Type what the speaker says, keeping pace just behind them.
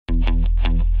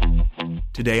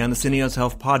Today on the Syneos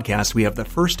Health Podcast, we have the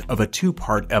first of a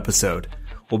two-part episode.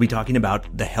 We'll be talking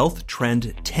about the Health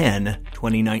Trend 10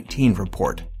 2019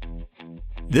 report.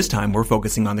 This time, we're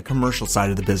focusing on the commercial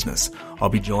side of the business. I'll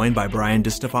be joined by Brian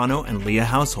DiStefano and Leah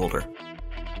Householder.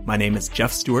 My name is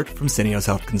Jeff Stewart from Syneos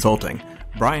Health Consulting.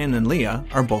 Brian and Leah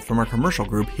are both from our commercial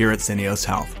group here at Syneos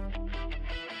Health.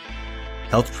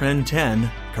 Health Trend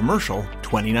 10 Commercial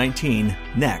 2019,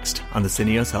 next on the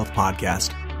Syneos Health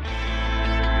Podcast.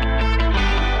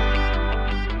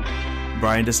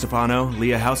 Brian DiStefano,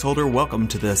 Leah Householder, welcome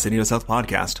to the Syneos Health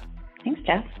Podcast. Thanks,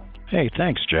 Jeff. Hey,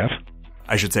 thanks, Jeff.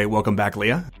 I should say welcome back,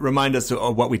 Leah. Remind us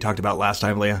of what we talked about last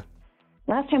time, Leah.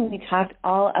 Last time we talked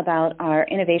all about our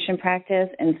innovation practice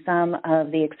and some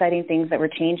of the exciting things that were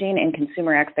changing in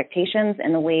consumer expectations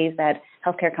and the ways that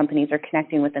healthcare companies are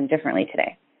connecting with them differently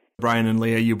today. Brian and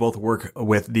Leah, you both work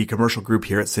with the commercial group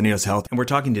here at Syneos Health, and we're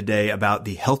talking today about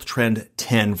the Health Trend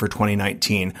 10 for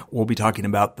 2019. We'll be talking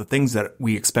about the things that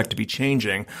we expect to be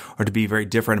changing or to be very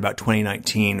different about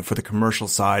 2019 for the commercial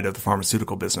side of the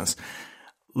pharmaceutical business.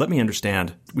 Let me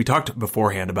understand. We talked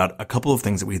beforehand about a couple of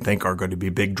things that we think are going to be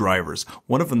big drivers.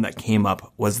 One of them that came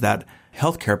up was that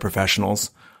healthcare professionals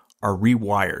are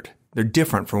rewired. They're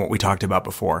different from what we talked about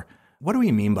before. What do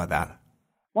we mean by that?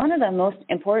 One of the most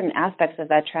important aspects of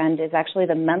that trend is actually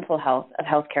the mental health of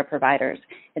healthcare providers.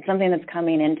 It's something that's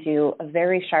coming into a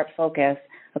very sharp focus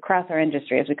across our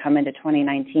industry as we come into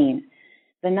 2019.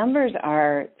 The numbers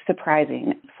are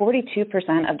surprising.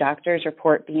 42% of doctors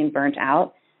report being burnt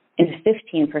out, and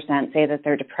 15% say that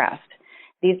they're depressed.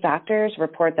 These doctors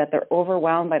report that they're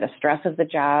overwhelmed by the stress of the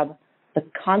job, the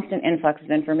constant influx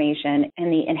of information,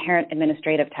 and the inherent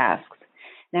administrative tasks.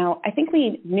 Now, I think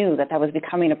we knew that was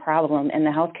becoming a problem in the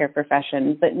healthcare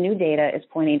profession, but new data is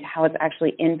pointing to how it's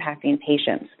actually impacting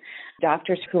patients.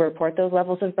 Doctors who report those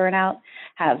levels of burnout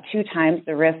have 2 times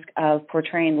the risk of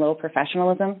portraying low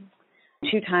professionalism,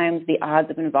 2 times the odds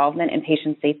of involvement in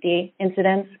patient safety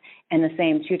incidents, and the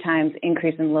same 2 times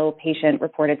increase in low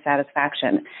patient-reported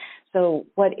satisfaction. So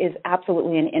what is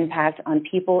absolutely an impact on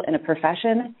people in a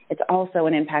profession, it's also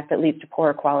an impact that leads to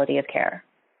poor quality of care.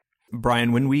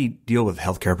 Brian, when we deal with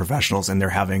healthcare professionals and they're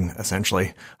having essentially,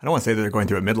 I don't want to say that they're going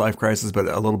through a midlife crisis, but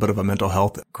a little bit of a mental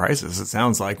health crisis, it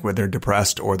sounds like, where they're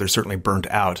depressed or they're certainly burnt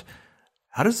out.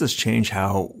 How does this change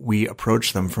how we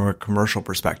approach them from a commercial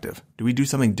perspective? Do we do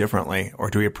something differently, or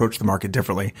do we approach the market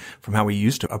differently from how we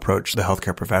used to approach the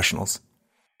healthcare professionals?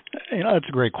 That's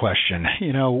a great question.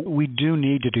 We do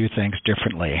need to do things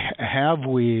differently. Have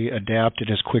we adapted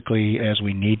as quickly as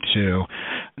we need to?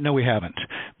 No, we haven't.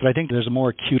 But I think there's a more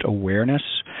acute awareness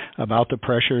about the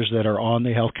pressures that are on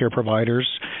the healthcare providers.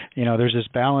 There's this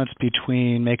balance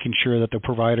between making sure that the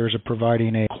providers are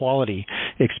providing a quality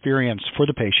experience for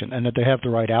the patient and that they have the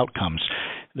right outcomes.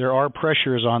 There are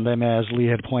pressures on them, as Lee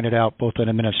had pointed out, both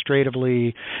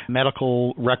administratively,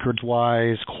 medical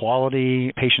records-wise,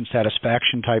 quality, patient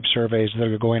satisfaction type surveys that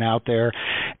are going out there.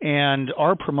 And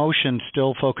our promotion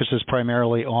still focuses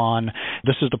primarily on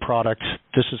this is the product,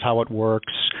 this is how it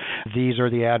works, these are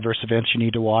the adverse events you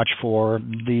need to watch for,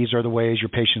 these are the ways your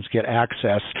patients get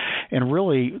access. And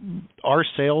really, our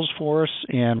sales force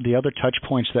and the other touch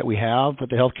points that we have with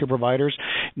the healthcare providers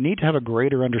need to have a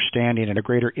greater understanding and a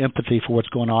greater empathy for what's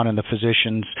going on in the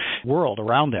physician's world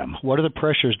around them. What are the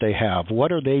pressures they have?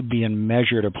 What are they being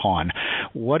measured upon?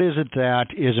 What is it that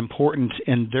is important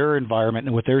in their environment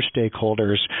and with their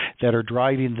stakeholders that are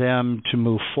driving them to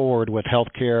move forward with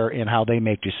healthcare and how they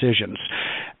make decisions?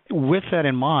 With that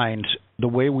in mind, the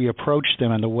way we approach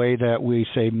them and the way that we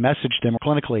message them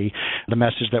clinically, the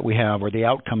message that we have or the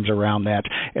outcomes around that,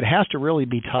 it has to really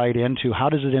be tied into how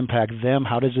does it impact them,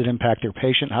 how does it impact their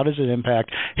patient, how does it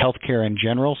impact healthcare in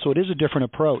general. So it is a different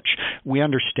approach. We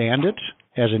understand it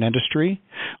as an industry.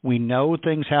 We know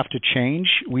things have to change.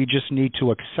 We just need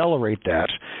to accelerate that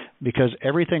because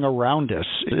everything around us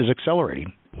is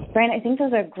accelerating. Brian, I think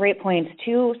those are great points.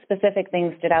 2 specific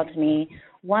things stood out to me.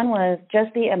 One was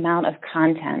just the amount of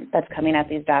content that's coming at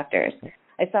these doctors.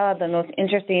 I saw the most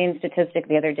interesting statistic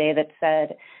the other day that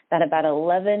said that about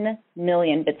 11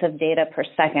 million bits of data per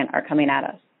second are coming at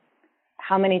us.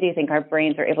 How many do you think our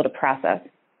brains are able to process?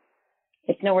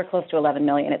 It's nowhere close to 11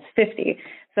 million. It's 50.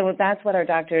 So that's what our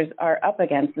doctors are up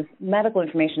against. This medical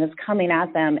information is coming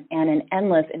at them in an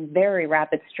endless and very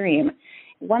rapid stream.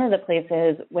 One of the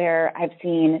places where I've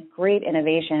seen great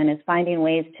innovation is finding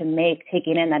ways to make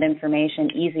taking in that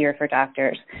information easier for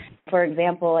doctors. For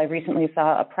example, I recently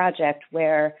saw a project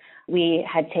where we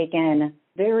had taken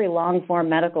very long-form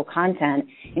medical content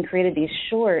and created these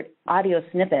short audio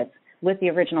snippets with the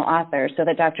original author so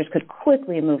that doctors could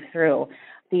quickly move through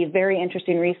the very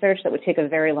interesting research that would take a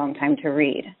very long time to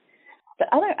read.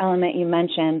 The other element you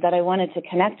mentioned that I wanted to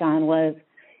connect on was,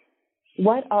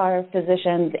 what are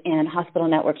physicians and hospital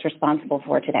networks responsible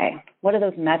for today? What are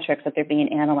those metrics that they're being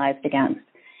analyzed against?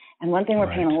 And one thing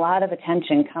we're paying a lot of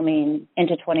attention coming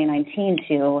into 2019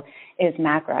 to is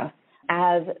MACRA.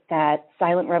 As that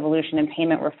silent revolution in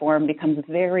payment reform becomes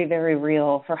very, very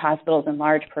real for hospitals and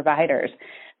large providers,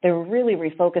 they're really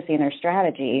refocusing their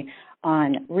strategy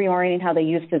on reorienting how they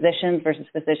use physicians versus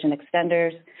physician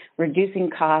extenders,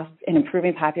 reducing costs and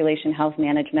improving population health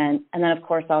management, and then, of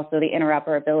course, also the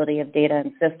interoperability of data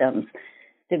and systems.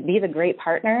 To be the great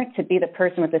partner, to be the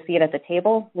person with the seat at the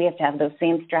table, we have to have those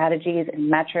same strategies and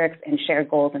metrics and shared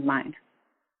goals in mind.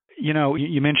 You know,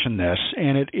 you mentioned this,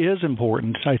 and it is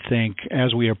important, I think,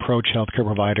 as we approach healthcare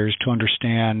providers to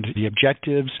understand the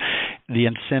objectives, the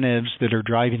incentives that are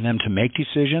driving them to make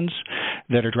decisions,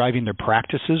 that are driving their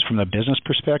practices from a business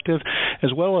perspective,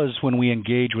 as well as when we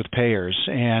engage with payers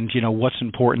and, you know, what's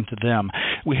important to them.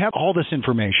 We have all this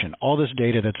information, all this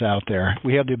data that's out there.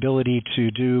 We have the ability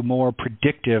to do more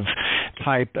predictive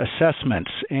type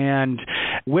assessments. And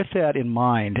with that in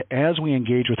mind, as we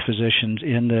engage with physicians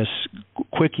in this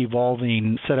quick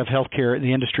evolving set of healthcare,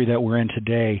 the industry that we're in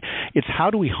today, it's how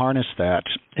do we harness that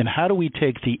and how do we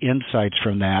take the insights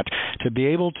from that to be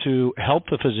able to help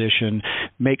the physician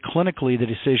make clinically the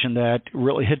decision that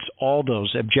really hits all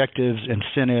those objectives,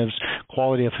 incentives,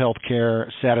 quality of healthcare,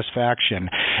 satisfaction.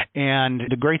 And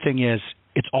the great thing is,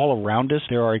 it's all around us.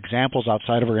 There are examples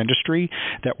outside of our industry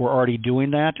that we're already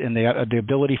doing that, and the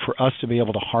ability for us to be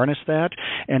able to harness that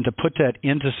and to put that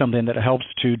into something that helps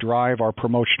to drive our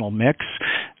promotional mix,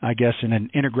 I guess in an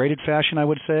integrated fashion, I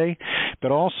would say,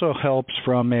 but also helps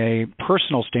from a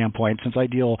personal standpoint, since I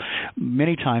deal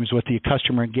many times with the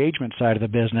customer engagement side of the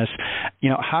business. You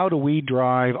know, how do we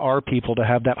drive our people to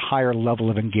have that higher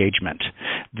level of engagement,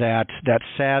 that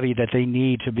savvy that they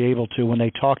need to be able to, when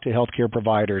they talk to healthcare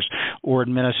providers or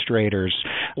administrators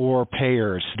or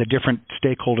payers, the different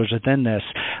stakeholders within this,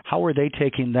 how are they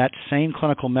taking that same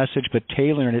clinical message but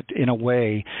tailoring it in a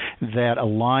way that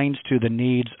aligns to the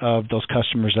needs of those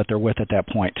customers that they're with at that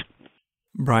point?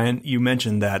 Brian, you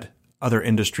mentioned that other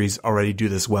industries already do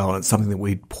this well, and it's something that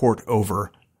we port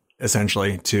over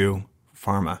essentially to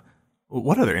pharma.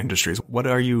 What other industries? What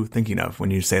are you thinking of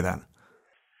when you say that?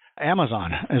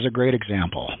 Amazon is a great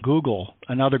example. Google,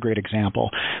 another great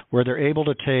example, where they're able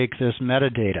to take this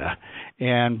metadata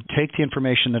and take the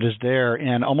information that is there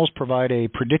and almost provide a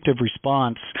predictive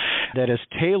response that is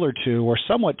tailored to or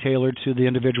somewhat tailored to the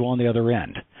individual on the other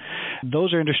end.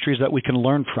 Those are industries that we can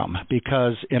learn from,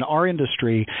 because in our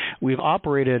industry, we've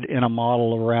operated in a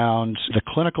model around the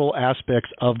clinical aspects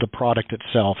of the product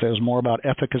itself. It was more about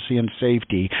efficacy and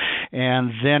safety, and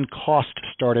then cost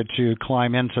started to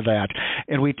climb into that.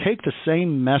 And we take the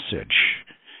same message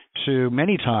to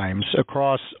many times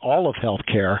across all of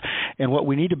healthcare, and what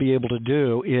we need to be able to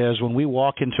do is when we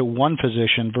walk into one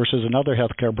physician versus another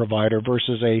healthcare provider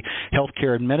versus a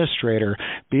healthcare administrator,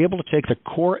 be able to take the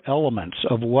core elements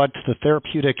of what the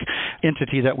therapeutic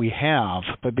entity that we have,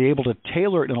 but be able to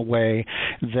tailor it in a way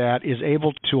that is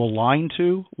able to align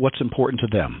to what's important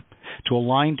to them, to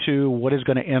align to what is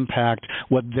going to impact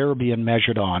what they're being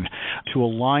measured on, to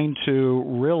align to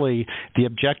really the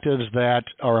objectives that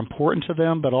are important to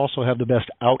them, but also have the best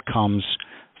outcomes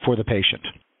for the patient.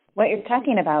 What you're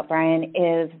talking about, Brian,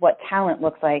 is what talent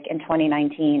looks like in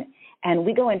 2019. And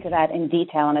we go into that in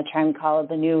detail in a trend called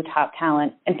the new top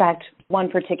talent. In fact, one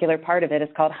particular part of it is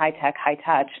called high tech, high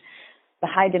touch. The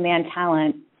high demand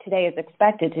talent today is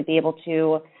expected to be able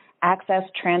to access,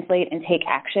 translate, and take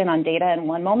action on data in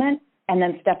one moment, and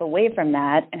then step away from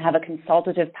that and have a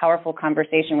consultative, powerful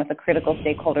conversation with a critical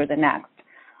stakeholder the next,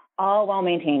 all while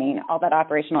maintaining all that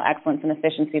operational excellence and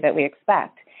efficiency that we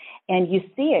expect. And you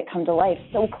see it come to life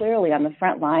so clearly on the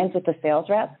front lines with the sales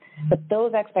reps, but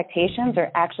those expectations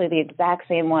are actually the exact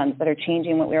same ones that are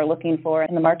changing what we are looking for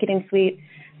in the marketing suite,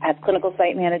 as clinical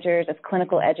site managers, as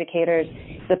clinical educators.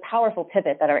 It's a powerful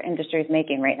pivot that our industry is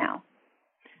making right now.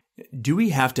 Do we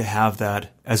have to have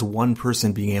that as one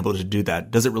person being able to do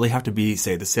that? Does it really have to be,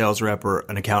 say, the sales rep or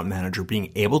an account manager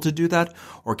being able to do that?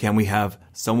 Or can we have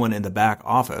someone in the back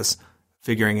office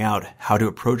figuring out how to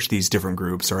approach these different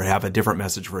groups, or have a different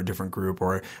message for a different group,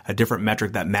 or a different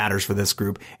metric that matters for this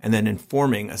group, and then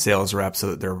informing a sales rep so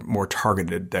that they're more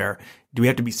targeted there? Do we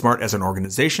have to be smart as an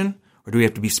organization, or do we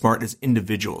have to be smart as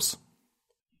individuals?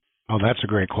 Oh, that's a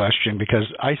great question,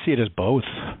 because I see it as both.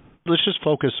 Let's just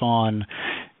focus on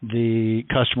the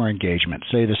customer engagement,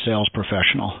 say the sales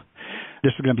professional.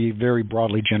 This is going to be very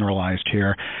broadly generalized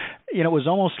here. You know, it was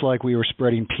almost like we were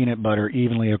spreading peanut butter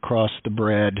evenly across the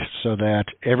bread so that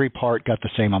every part got the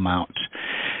same amount.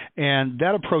 And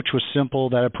that approach was simple.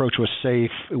 That approach was safe.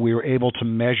 We were able to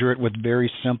measure it with very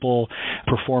simple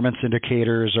performance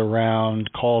indicators around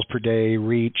calls per day,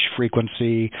 reach,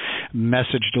 frequency,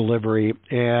 message delivery,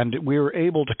 and we were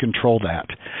able to control that.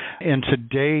 In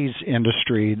today's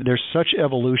industry, there's such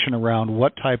evolution around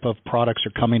what type of products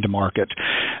are coming to market.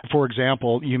 For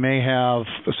example, you may have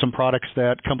some products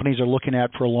that companies are looking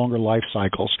at for longer life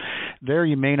cycles. There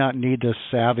you may not need this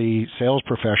savvy sales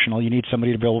professional. You need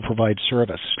somebody to be able to provide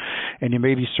service. And there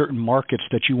may be certain markets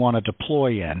that you want to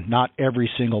deploy in, not every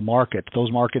single market.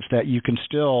 Those markets that you can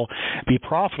still be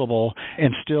profitable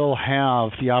and still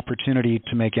have the opportunity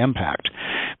to make impact.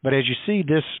 But as you see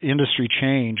this industry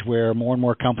change where more and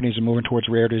more companies are moving towards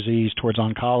rare disease, towards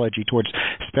oncology, towards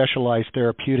specialized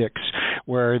therapeutics,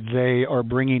 where they are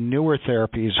bringing newer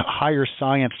therapies, higher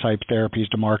science type therapies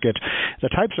to market, the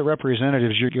types of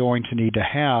representatives you're going to need to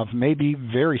have may be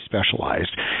very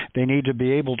specialized. They need to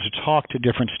be able to talk to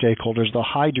different stakeholders, the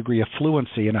high degree of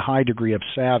fluency and a high degree of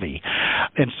savvy.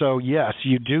 And so, yes,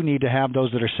 you do need to have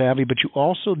those that are savvy, but you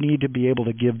also need to be able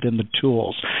to give them the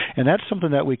tools. And that's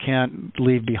something that we can't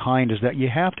leave behind, is that you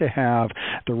have to have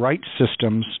the right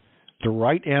systems, the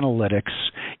right analytics.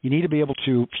 You need to be able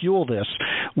to fuel this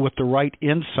with the right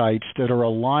insights that are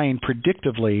aligned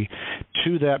predictively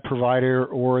to that provider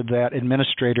or that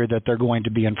administrator that they're going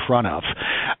to be in front of.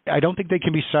 I don't think they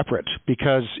can be separate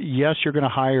because, yes, you're going to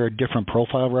hire different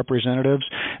profile representatives,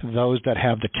 those that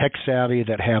have the tech savvy,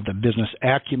 that have the business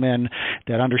acumen,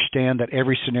 that understand that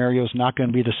every scenario is not going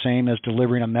to be the same as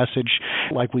delivering a message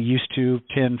like we used to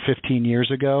 10, 15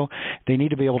 years ago. They need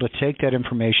to be able to take that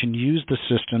information, use the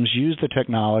systems, use the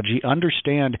technology,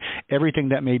 understand everything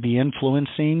that may be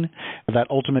influencing that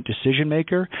ultimate decision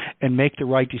maker, and make the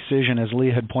right decision, as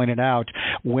Leah had pointed out,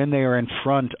 when they are in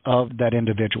front of that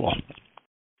individual.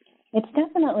 It's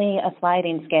definitely a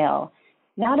sliding scale.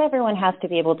 Not everyone has to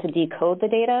be able to decode the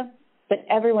data, but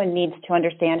everyone needs to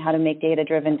understand how to make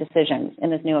data-driven decisions in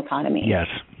this new economy. Yes.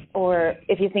 Or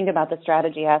if you think about the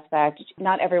strategy aspect,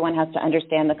 not everyone has to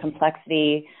understand the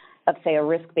complexity of, say, a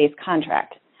risk-based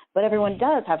contract. But everyone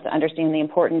does have to understand the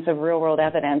importance of real-world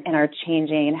evidence in our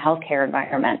changing healthcare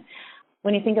environment.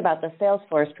 When you think about the sales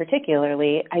force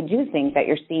particularly, I do think that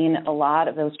you're seeing a lot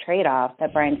of those trade-offs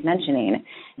that Brian's mentioning.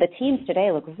 The teams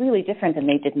today look really different than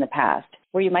they did in the past.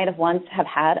 Where you might have once have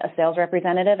had a sales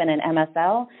representative and an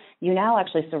MSL, you now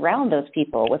actually surround those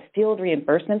people with field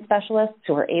reimbursement specialists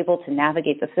who are able to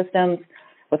navigate the systems,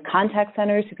 with contact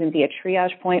centers who can be a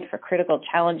triage point for critical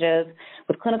challenges,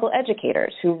 with clinical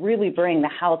educators who really bring the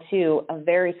how-to of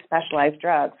very specialized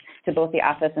drugs to both the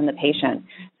office and the patient.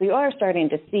 So you are starting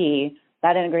to see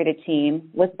that integrated team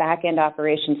with back-end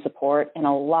operation support and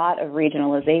a lot of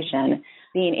regionalization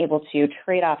being able to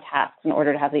trade off tasks in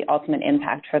order to have the ultimate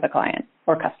impact for the client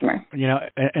or customer. You know,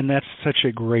 and that's such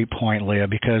a great point, Leah,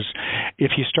 because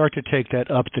if you start to take that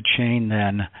up the chain,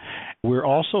 then we're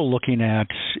also looking at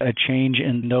a change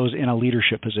in those in a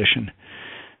leadership position.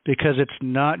 Because it's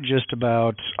not just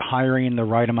about hiring the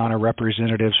right amount of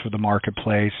representatives for the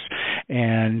marketplace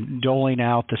and doling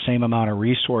out the same amount of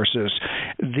resources.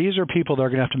 These are people that are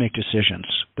going to have to make decisions.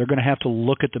 They're going to have to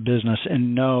look at the business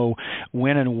and know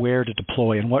when and where to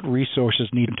deploy and what resources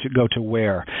need to go to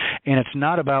where. And it's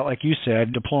not about, like you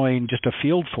said, deploying just a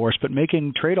field force, but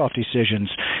making trade-off decisions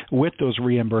with those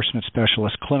reimbursement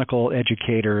specialists, clinical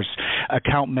educators,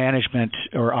 account management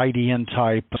or IDN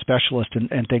type specialists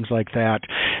and things like that.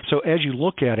 So as you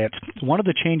look at it, one of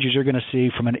the changes you're going to see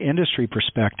from an industry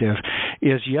perspective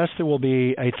is, yes, there will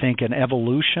be, I think, an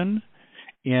evolution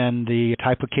in the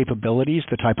type of capabilities,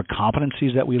 the type of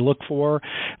competencies that we look for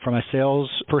from a sales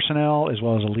personnel as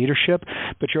well as a leadership.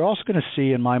 But you're also going to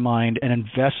see, in my mind, an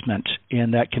investment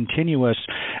in that continuous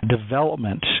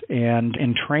development and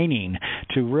in training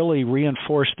to really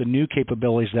reinforce the new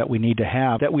capabilities that we need to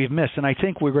have that we've missed. And I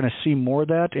think we're going to see more of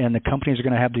that, and the companies are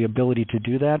going to have the ability to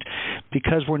do that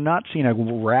because we're not seeing a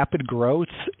rapid growth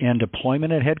in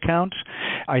deployment at headcount.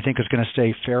 I think it's going to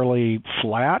stay fairly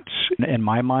flat, in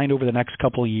my mind, over the next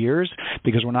couple of years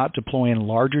because we're not deploying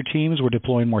larger teams, we're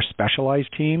deploying more specialized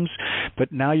teams.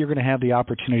 But now you're going to have the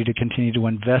opportunity to continue to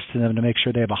invest in them to make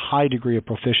sure they have a high degree of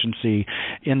proficiency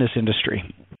in this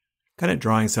industry. Kind of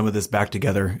drawing some of this back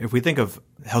together, if we think of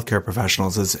healthcare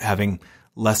professionals as having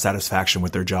less satisfaction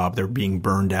with their job, they're being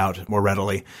burned out more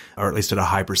readily, or at least at a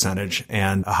high percentage,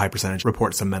 and a high percentage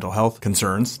report some mental health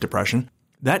concerns, depression.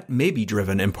 That may be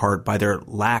driven in part by their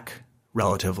lack,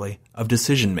 relatively, of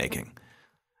decision-making.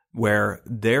 where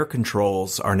their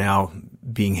controls are now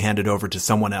being handed over to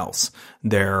someone else,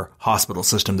 their hospital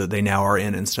system that they now are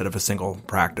in instead of a single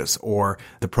practice, or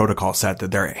the protocol set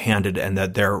that they're handed and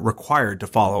that they're required to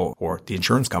follow, or the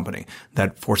insurance company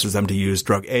that forces them to use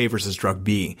drug A versus drug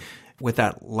B. With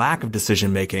that lack of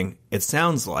decision making, it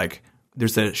sounds like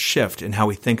there's a shift in how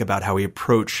we think about how we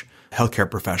approach healthcare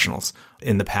professionals.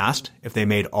 In the past, if they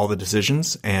made all the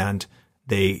decisions and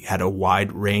they had a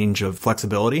wide range of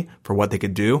flexibility for what they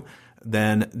could do,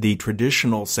 then the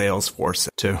traditional sales force,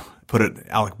 to put it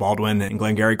Alec Baldwin and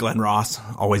Glengarry Glen Ross,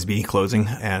 always be closing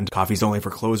and coffee's only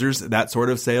for closers, that sort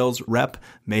of sales rep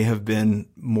may have been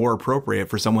more appropriate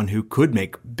for someone who could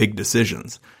make big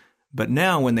decisions. But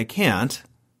now when they can't,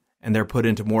 and they're put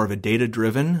into more of a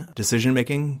data-driven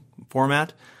decision-making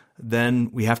format, then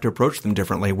we have to approach them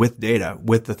differently with data,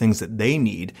 with the things that they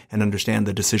need and understand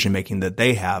the decision-making that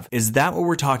they have. Is that what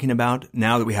we're talking about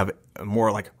now that we have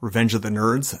more like Revenge of the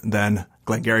Nerds than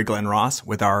Glengarry Glen Ross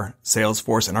with our sales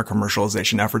force and our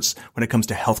commercialization efforts when it comes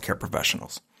to healthcare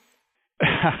professionals?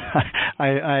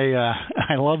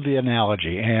 I love the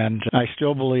analogy, and I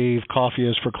still believe coffee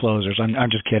is for closers. I'm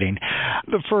just kidding.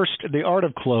 The art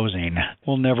of closing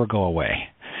will never go away,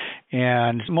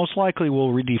 and most likely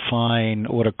will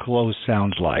redefine what a close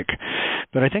sounds like.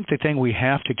 But I think the thing we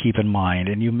have to keep in mind,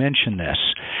 and you mentioned this,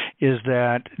 is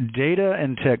that data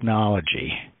and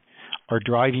technology are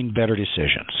driving better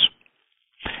decisions.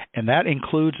 And that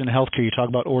includes in healthcare, you talk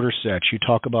about order sets, you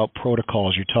talk about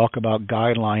protocols, you talk about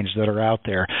guidelines that are out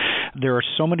there. There are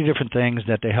so many different things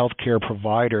that the healthcare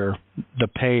provider, the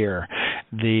payer,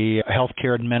 the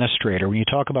healthcare administrator, when you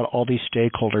talk about all these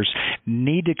stakeholders,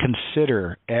 need to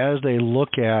consider as they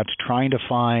look at trying to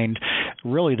find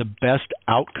really the best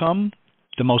outcome,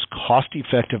 the most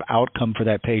cost-effective outcome for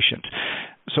that patient.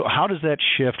 So how does that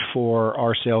shift for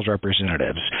our sales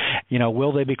representatives?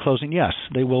 Will they be closing? Yes,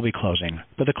 they will be closing,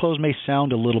 but the close may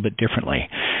sound a little bit differently.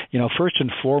 First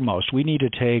and foremost, we need to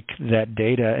take that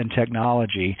data and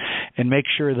technology and make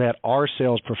sure that our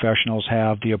sales professionals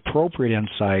have the appropriate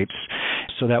insights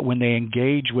so that when they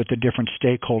engage with the different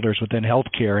stakeholders within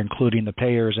healthcare, including the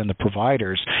payers and the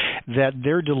providers, that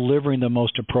they're delivering the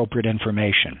most appropriate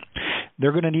information.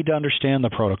 They're going to need to understand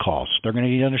the protocols. They're going to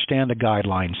need to understand the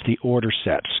guidelines, the order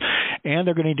sets, and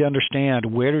they're going to need to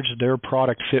understand where does their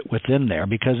product fit within there,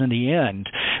 because in the end,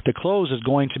 the close is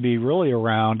going to be really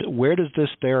around where does this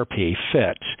therapy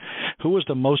fit, who is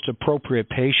the most appropriate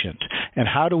patient, and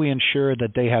how do we ensure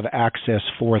that they have access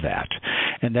for that.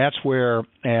 And that's where,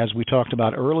 as we talked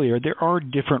about earlier, there are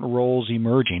different roles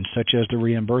emerging, such as the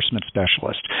reimbursement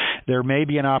specialist. There may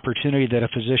be an opportunity that a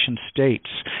physician states,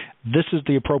 this is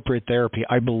the appropriate therapy.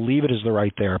 I believe it is the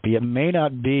right therapy. It may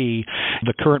not be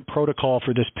the current protocol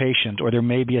for this patient, or there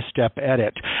may be a step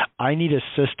edit. I need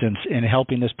assistance in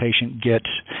helping this patient get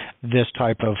this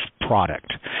type of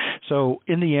product. So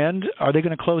in the end, are they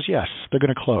going to close? Yes, they're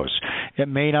going to close. It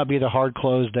may not be the hard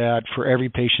close that for every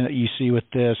patient that you see with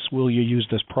this, will you use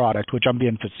this product, which I'm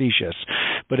being facetious.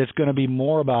 But it's going to be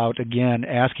more about, again,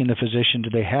 asking the physician, do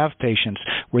they have patients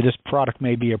where this product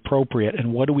may be appropriate,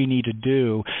 and what do we need to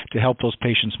do to help those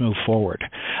patients move forward?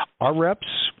 Our reps,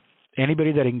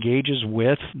 anybody that engages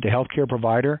with the healthcare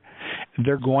provider,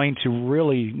 they're going to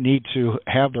really need to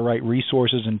have the right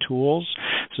resources and tools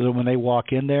so that when they walk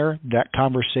in there, that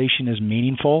conversation is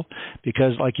meaningful,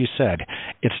 because like you said,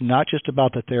 it's not just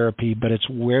about the therapy, but it's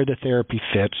where the therapy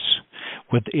fits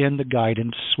within the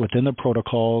guidance, within the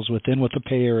protocols, within what the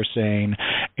payer is saying,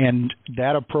 and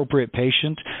that appropriate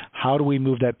patient, how do we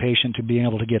move that patient to being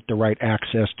able to get the right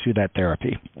access to that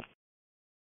therapy?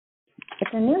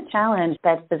 It's a new challenge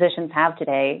that physicians have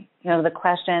today. The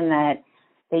question that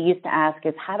they used to ask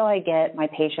is, how do I get my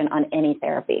patient on any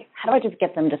therapy? How do I just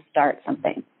get them to start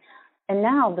something? And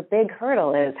now the big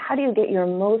hurdle is, how do you get your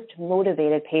most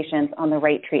motivated patients on the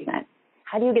right treatment?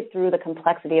 How do you get through the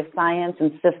complexity of science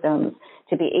and systems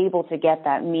to be able to get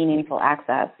that meaningful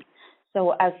access?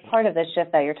 So as part of this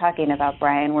shift that you're talking about,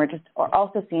 Brian, we're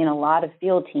also seeing a lot of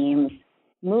field teams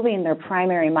moving their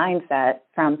primary mindset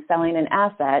from selling an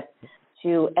asset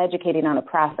to educating on a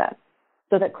process.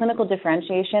 So that clinical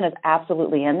differentiation is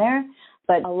absolutely in there,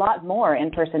 but a lot more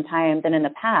in-person time than in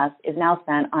the past is now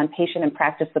spent on patient and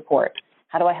practice support.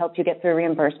 How do I help you get through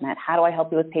reimbursement? How do I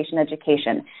help you with patient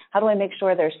education? How do I make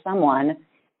sure there's someone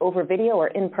over video or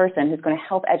in person who's going to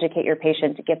help educate your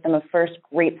patient to get them a first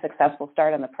great successful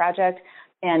start on the project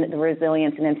and the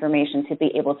resilience and information to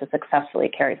be able to successfully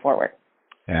carry forward?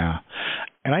 Yeah.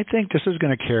 And I think this is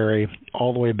going to carry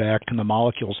all the way back to the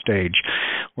molecule stage,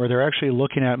 where they're actually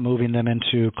looking at moving them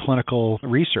into clinical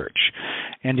research.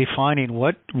 and defining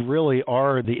what really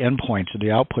are the endpoints or the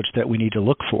outputs that we need to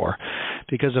look for.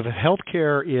 Because if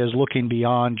healthcare is looking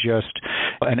beyond just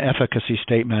an efficacy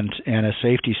statement and a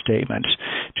safety statement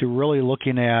to really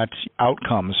looking at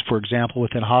outcomes, for example,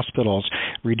 within hospitals,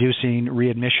 reducing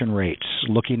readmission rates,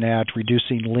 looking at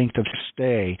reducing length of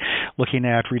stay, looking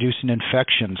at reducing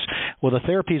infections. Well, the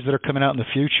therapies that are coming out in the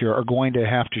future are going to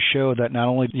have to show that not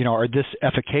only, are this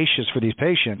efficacious for these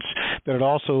patients, but it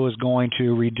also is going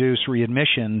to reduce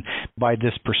readmission by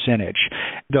this percentage.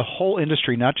 The whole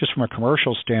industry, not just from a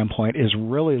commercial standpoint, is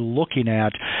really looking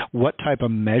at what type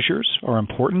of measures are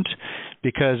important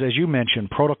because, as you mentioned,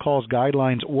 protocols,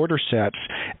 guidelines, order sets,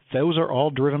 those are all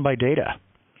driven by data.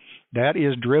 That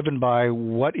is driven by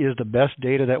what is the best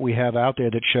data that we have out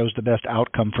there that shows the best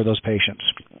outcome for those patients.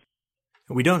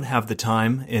 We don't have the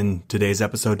time in today's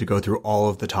episode to go through all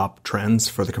of the top trends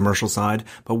for the commercial side,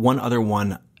 but one other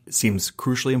one seems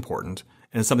crucially important,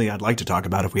 and it's something I'd like to talk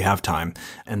about if we have time,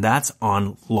 and that's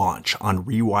on launch, on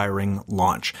rewiring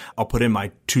launch. I'll put in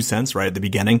my 2 cents right at the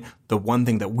beginning. The one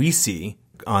thing that we see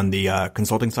on the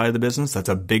consulting side of the business that's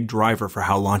a big driver for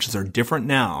how launches are different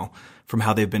now from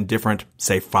how they've been different,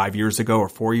 say, 5 years ago or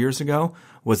 4 years ago,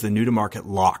 was the new-to-market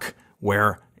lock,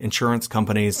 where insurance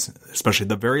companies, especially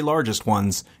the very largest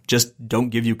ones, just don't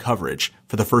give you coverage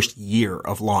for the first year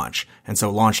of launch. And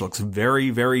so launch looks very,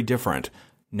 very different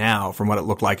now from what it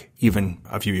looked like even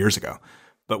a few years ago.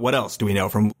 But what else do we know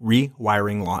from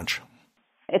rewiring launch?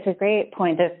 It's a great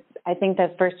point. I think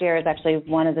the first year is actually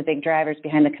one of the big drivers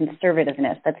behind the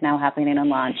conservativeness that's now happening on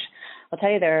launch. I'll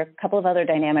tell you there are a couple of other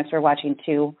dynamics we're watching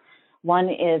too. One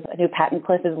is a new patent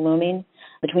cliff is looming.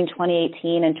 Between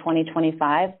 2018 and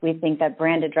 2025, we think that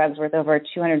branded drugs worth over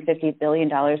 $250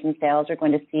 billion in sales are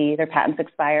going to see their patents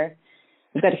expire.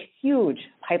 We've got a huge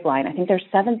pipeline. I think there's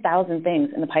 7,000 things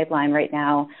in the pipeline right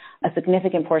now, a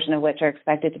significant portion of which are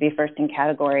expected to be first in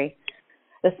category.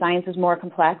 The science is more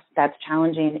complex. That's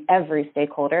challenging every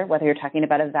stakeholder, whether you're talking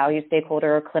about a value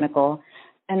stakeholder or clinical.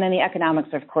 And then the economics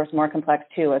are, of course, more complex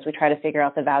too as we try to figure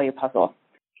out the value puzzle.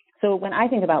 So when I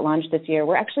think about launch this year,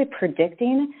 we're actually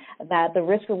predicting that the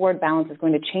risk-reward balance is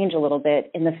going to change a little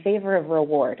bit in the favor of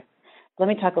reward. Let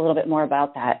me talk a little bit more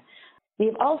about that.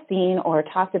 We've all seen or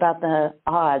talked about the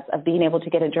odds of being able to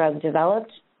get a drug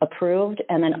developed, approved,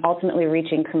 and then ultimately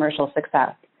reaching commercial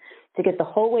success. To get the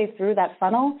whole way through that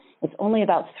funnel, it's only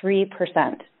about 3%.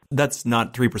 That's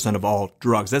not 3% of all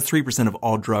drugs. That's 3% of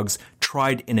all drugs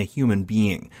tried in a human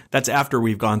being. That's after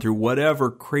we've gone through whatever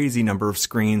crazy number of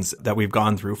screens that we've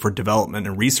gone through for development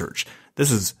and research. This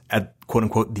is at, quote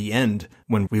unquote, the end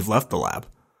when we've left the lab.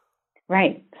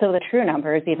 Right. So the true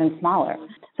number is even smaller.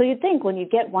 So you'd think when you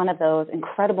get one of those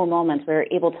incredible moments where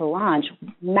you're able to launch,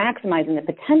 maximizing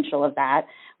the potential of that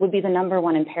would be the number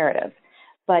one imperative.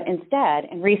 But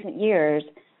instead, in recent years,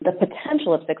 the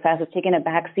potential of success has taken a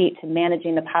backseat to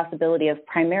managing the possibility of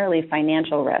primarily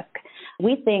financial risk.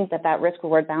 We think that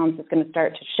risk-reward balance is going to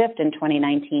start to shift in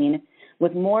 2019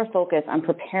 with more focus on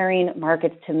preparing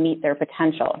markets to meet their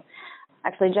potential.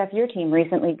 Actually, Jeff, your team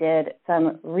recently did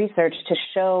some research to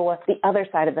show the other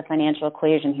side of the financial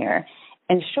equation here.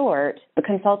 In short, the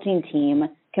consulting team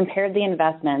compared the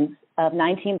investments of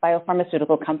 19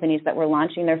 biopharmaceutical companies that were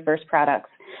launching their first products.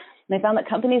 And they found that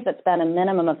companies that spent a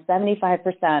minimum of 75%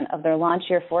 of their launch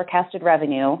year forecasted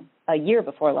revenue a year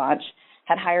before launch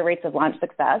had higher rates of launch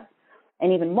success.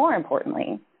 And even more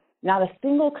importantly, not a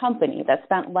single company that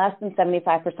spent less than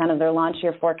 75% of their launch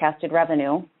year forecasted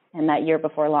revenue in that year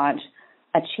before launch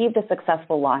achieved a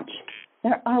successful launch.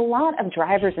 There are a lot of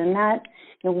drivers in that.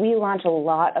 We launch a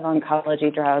lot of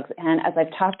oncology drugs, and as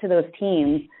I've talked to those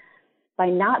teams, by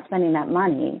not spending that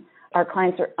money, our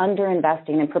clients are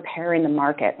underinvesting in preparing the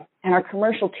market, and our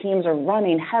commercial teams are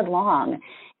running headlong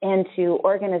into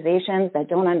organizations that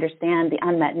don't understand the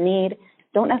unmet need,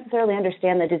 don't necessarily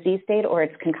understand the disease state or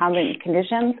its concomitant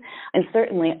conditions, and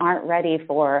certainly aren't ready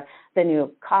for the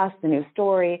new cost, the new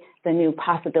story, the new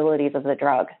possibilities of the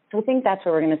drug. So I think that's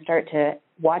where we're going to start to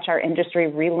watch our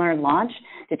industry relearn launch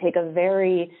to take a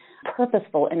very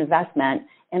purposeful investment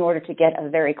in order to get a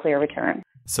very clear return.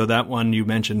 So that one you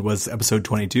mentioned was episode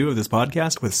 22 of this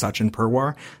podcast with Sachin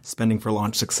Purwar, Spending for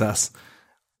Launch Success.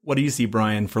 What do you see,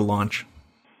 Brian, for launch?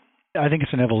 I think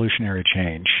it's an evolutionary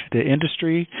change. The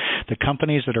industry, the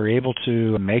companies that are able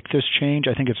to make this change,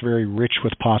 I think it's very rich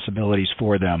with possibilities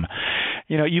for them.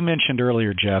 You mentioned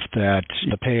earlier, Jeff, that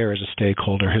the payer as a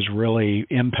stakeholder has really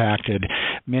impacted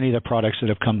many of the products that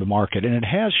have come to market, and it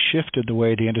has shifted the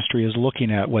way the industry is looking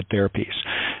at what therapies.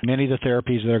 Many of the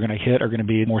therapies that are going to hit are going to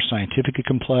be more scientifically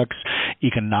complex.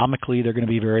 Economically, they're going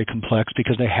to be very complex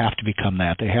because they have to become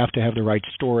that. They have to have the right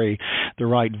story, the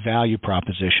right value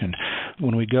proposition.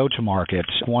 When we go to market,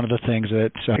 one of the things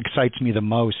that excites me the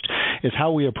most is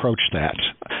how we approach that.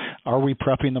 Are we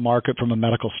prepping the market from a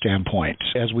medical standpoint?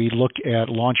 As we look at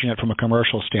launching it from a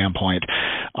commercial standpoint,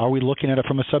 are we looking at it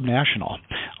from a subnational?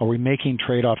 Are we making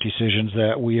trade-off decisions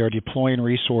that we are deploying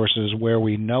resources where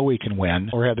we know we can win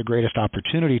or have the greatest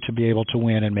opportunity to be able to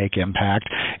win and make impact?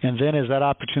 And then as that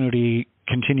opportunity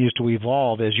continues to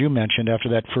evolve, as you mentioned, after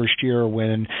that first year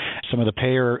when some of the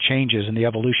payer changes and the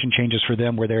evolution changes for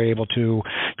them where they're able to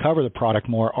cover the product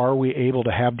more, are we able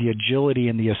to have the agility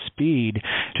and the speed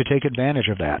to take advantage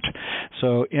of that?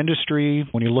 So industry,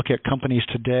 when you look at companies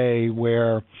today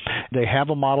where they have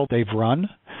a model they've run,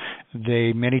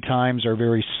 they many times are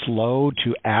very slow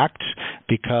to act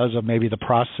because of maybe the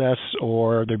process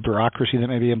or the bureaucracy that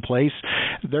may be in place.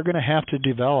 They're going to have to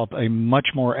develop a much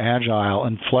more agile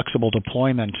and flexible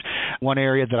deployment. One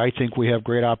area that I think we have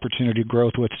great opportunity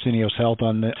growth with Syneos Health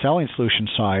on the selling solution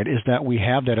side is that we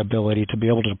have that ability to be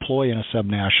able to deploy in a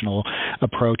subnational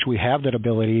approach. We have that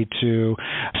ability to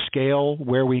scale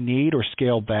where we need or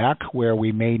scale back where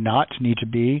we may not need to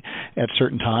be at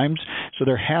certain times. So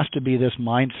there has to be this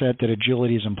mindset that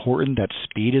agility is important, that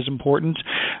speed is important,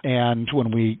 and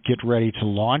when we get ready to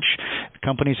launch,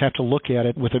 companies have to look at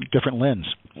it with a different lens.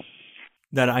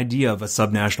 That idea of a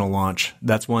subnational launch,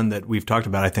 that's one that we've talked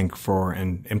about, I think,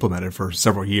 and implemented for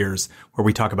several years, where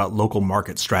we talk about local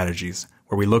market strategies,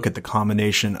 where we look at the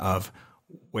combination of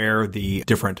where the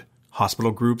different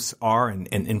hospital groups are and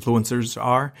influencers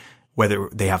are, whether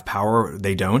they have power or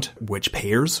they don't, which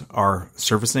payers are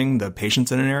servicing the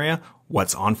patients in an area,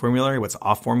 what's on formulary, what's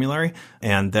off formulary,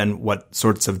 and then what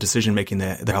sorts of decision-making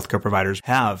the healthcare providers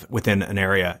have within an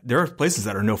area. There are places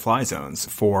that are no-fly zones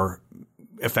for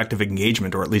effective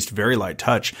engagement or at least very light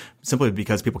touch, simply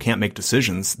because people can't make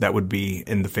decisions that would be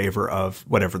in the favor of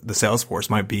whatever the sales force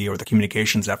might be or the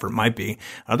communications effort might be.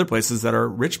 Other places that are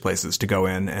rich places to go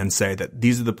in and say that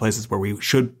these are the places where we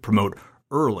should promote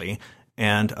early,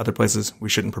 and other places we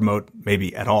shouldn't promote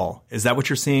maybe at all. Is that what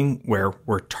you're seeing, where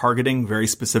we're targeting very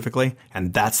specifically,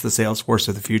 and that's the sales force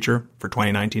of the future for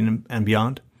 2019 and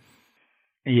beyond?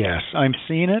 Yes, I'm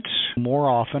seeing it more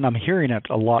often. I'm hearing it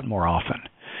a lot more often.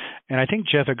 And I think,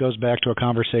 Jeff, it goes back to a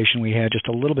conversation we had just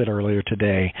a little bit earlier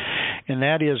today, and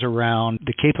that is around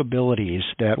the capabilities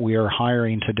that we are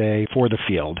hiring today for the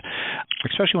field,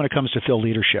 especially when it comes to field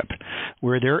leadership,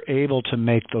 where they're able to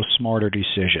make those smarter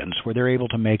decisions, where they're able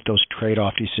to make those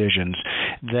trade-off decisions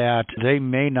that they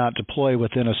may not deploy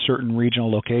within a certain regional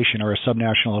location or a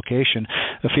subnational location,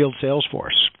 a field sales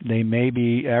force. They may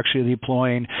be actually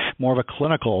deploying more of a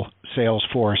clinical sales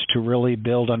force to really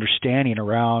build understanding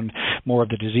around more of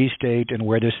the disease state and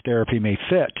where this therapy may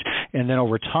fit. And then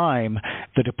over time,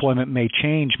 the deployment may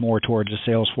change more towards the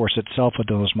sales force itself of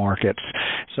those markets.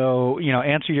 So,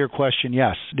 answer your question,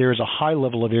 yes, there's a high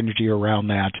level of energy around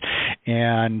that.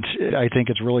 And I think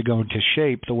it's really going to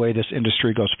shape the way this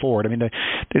industry goes forward. I mean,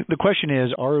 the question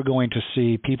is, are we going to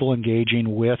see people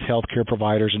engaging with healthcare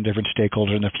providers and different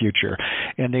stakeholders in the future?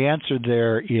 And the answer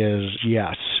there is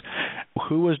yes.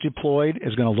 Who is deployed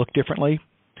is going to look differently.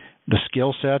 The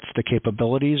skill sets, the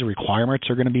capabilities, requirements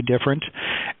are going to be different.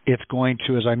 It's going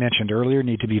to, as I mentioned earlier,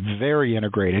 need to be very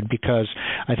integrated, because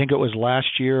I think it was last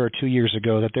year or 2 years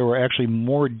ago that there were actually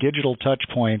more digital touch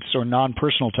points or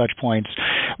non-personal touch points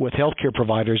with healthcare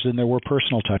providers than there were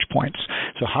personal touch points.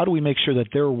 So how do we make sure that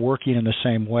they're working in the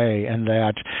same way, and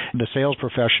that the sales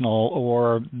professional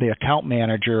or the account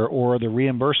manager or the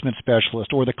reimbursement specialist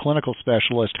or the clinical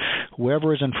specialist,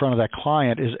 whoever is in front of that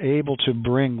client, is able to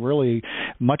bring really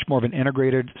much more of an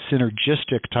integrated,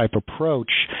 synergistic type approach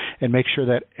and make sure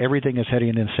that everything is heading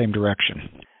in the same direction.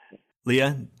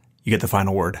 Leah, you get the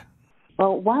final word.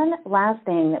 Well, one last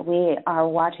thing that we are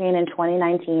watching in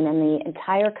 2019 in the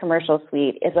entire commercial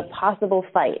suite is a possible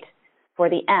fight for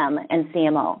the M in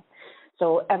CMO.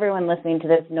 So everyone listening to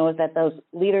this knows that those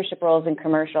leadership roles in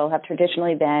commercial have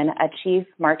traditionally been a chief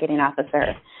marketing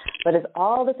officer. But as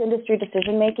all this industry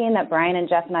decision-making that Brian and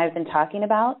Jeff and I have been talking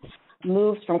about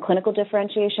moves from clinical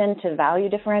differentiation to value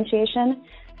differentiation,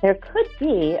 there could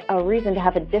be a reason to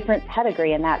have a different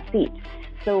pedigree in that seat.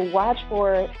 So watch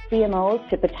for CMOs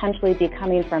to potentially be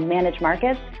coming from managed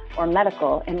markets or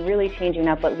medical and really changing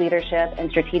up what leadership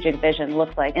and strategic vision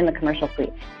looks like in the commercial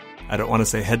suite. I don't want to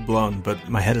say head blown, but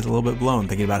my head is a little bit blown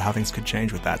thinking about how things could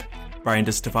change with that. Brian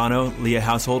DeStefano, Leah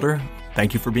Householder,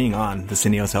 thank you for being on the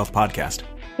Syneos Health Podcast.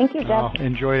 Thank you, Jeff.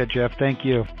 Enjoyed it, Jeff. Thank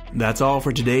you. That's all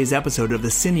for today's episode of the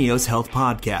Syneos Health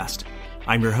Podcast.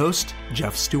 I'm your host,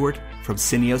 Jeff Stewart from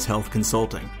Syneos Health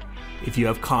Consulting. If you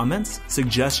have comments,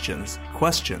 suggestions,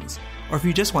 questions, or if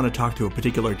you just want to talk to a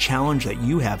particular challenge that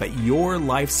you have at your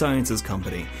life sciences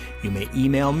company, you may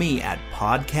email me at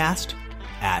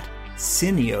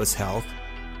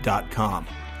podcast@syneoshealth.com.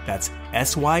 That's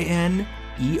SYNEOS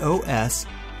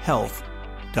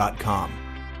health.com.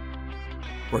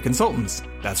 We're consultants.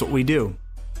 That's what we do.